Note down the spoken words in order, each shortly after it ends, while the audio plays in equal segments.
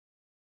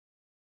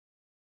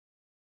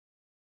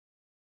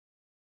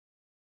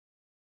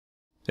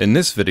In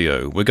this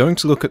video, we're going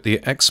to look at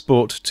the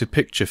Export to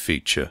Picture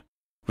feature,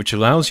 which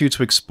allows you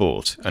to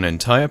export an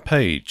entire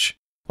page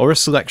or a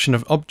selection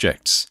of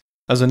objects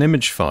as an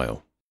image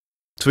file.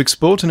 To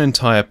export an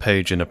entire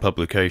page in a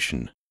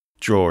publication,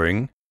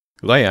 drawing,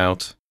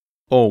 layout,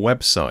 or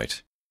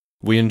website,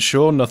 we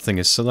ensure nothing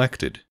is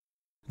selected.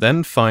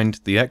 Then find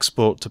the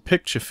Export to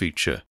Picture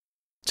feature,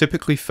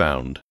 typically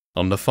found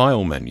on the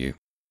File menu.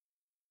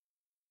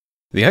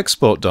 The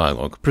Export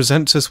dialog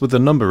presents us with a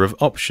number of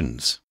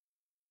options.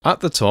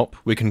 At the top,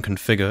 we can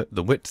configure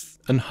the width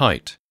and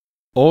height,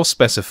 or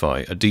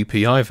specify a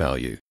DPI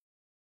value.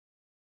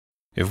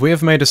 If we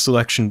have made a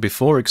selection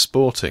before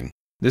exporting,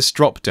 this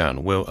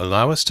drop-down will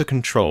allow us to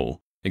control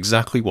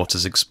exactly what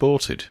is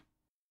exported.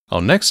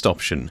 Our next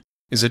option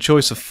is a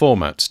choice of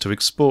formats to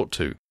export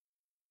to.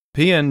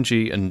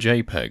 PNG and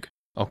JPEG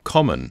are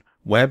common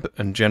web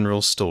and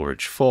general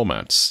storage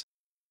formats,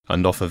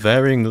 and offer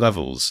varying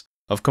levels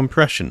of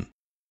compression.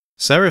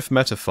 Serif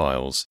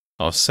metafiles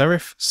are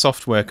Serif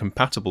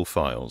software-compatible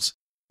files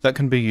that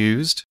can be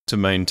used to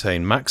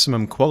maintain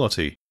maximum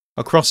quality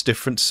across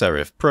different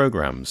Serif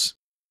programs.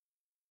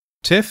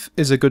 TIFF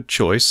is a good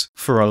choice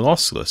for a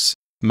lossless,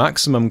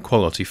 maximum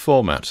quality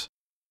format,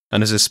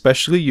 and is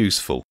especially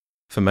useful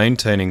for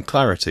maintaining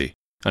clarity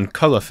and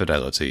color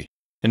fidelity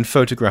in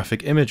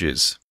photographic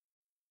images.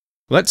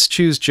 Let's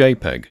choose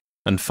JPEG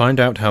and find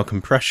out how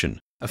compression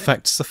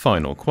affects the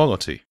final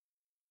quality.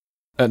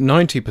 At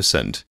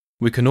 90%,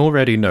 we can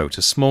already note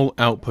a small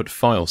output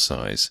file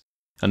size,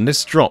 and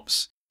this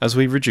drops as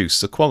we reduce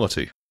the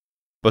quality.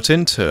 But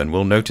in turn,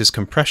 we'll notice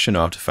compression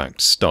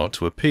artifacts start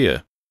to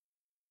appear.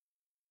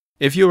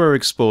 If you are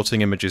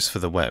exporting images for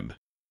the web,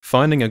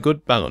 finding a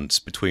good balance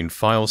between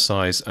file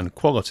size and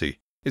quality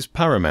is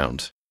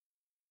paramount.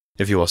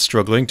 If you are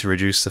struggling to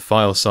reduce the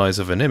file size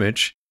of an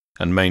image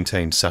and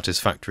maintain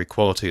satisfactory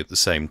quality at the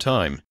same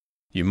time,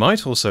 you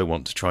might also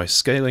want to try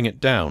scaling it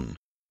down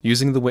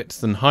using the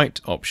width and height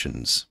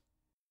options.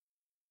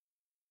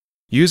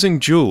 Using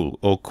dual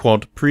or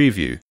quad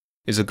preview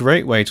is a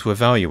great way to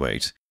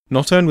evaluate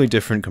not only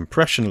different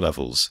compression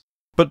levels,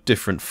 but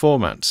different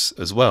formats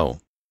as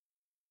well.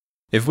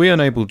 If we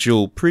enable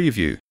dual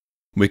preview,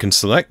 we can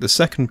select the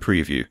second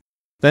preview,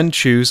 then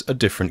choose a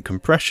different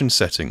compression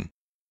setting,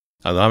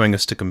 allowing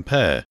us to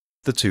compare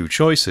the two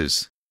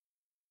choices.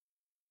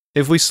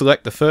 If we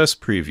select the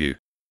first preview,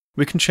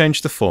 we can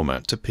change the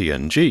format to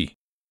PNG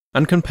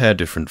and compare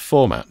different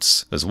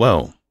formats as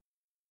well.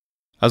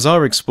 As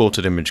our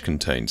exported image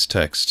contains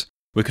text,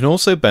 we can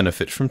also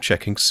benefit from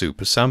checking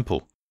super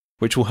sample,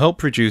 which will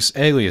help reduce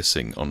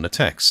aliasing on the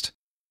text,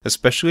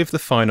 especially if the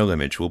final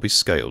image will be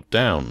scaled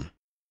down.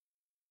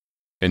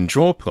 In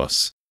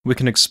DrawPlus, we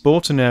can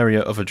export an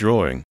area of a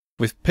drawing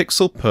with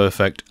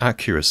pixel-perfect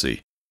accuracy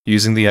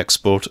using the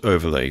Export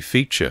Overlay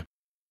feature.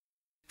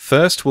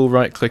 First, we'll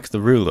right-click the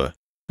ruler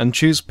and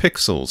choose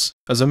Pixels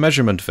as a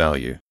measurement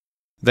value.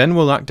 Then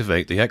we'll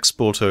activate the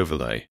Export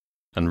Overlay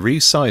and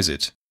resize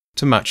it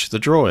to match the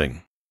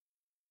drawing.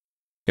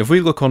 If we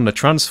look on the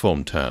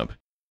Transform tab,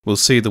 we'll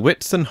see the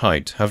width and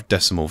height have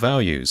decimal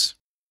values.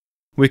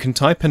 We can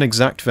type in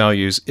exact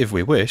values if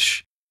we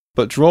wish,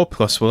 but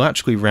DrawPlus will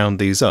actually round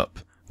these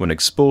up when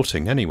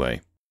exporting anyway.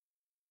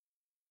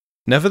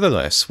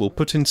 Nevertheless, we'll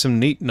put in some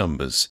neat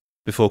numbers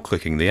before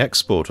clicking the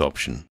Export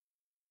option.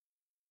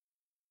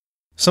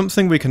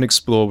 Something we can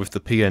explore with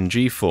the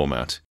PNG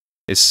format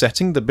is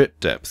setting the bit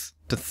depth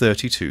to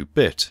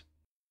 32-bit.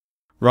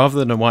 Rather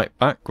than a white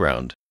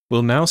background,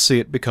 we'll now see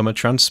it become a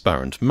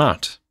transparent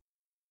matte.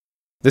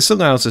 This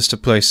allows us to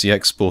place the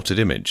exported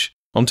image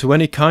onto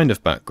any kind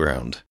of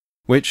background,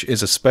 which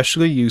is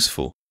especially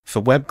useful for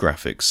web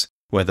graphics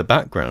where the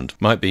background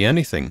might be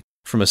anything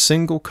from a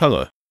single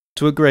color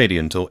to a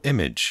gradient or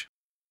image.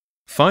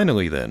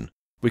 Finally then,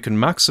 we can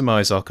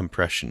maximize our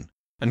compression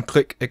and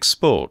click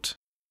Export,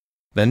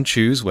 then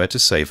choose where to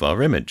save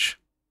our image.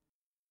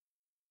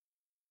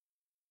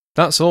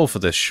 That's all for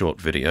this short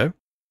video.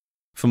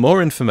 For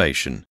more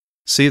information,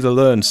 see the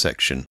Learn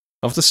section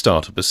of the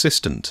Startup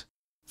Assistant.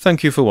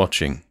 Thank you for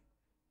watching.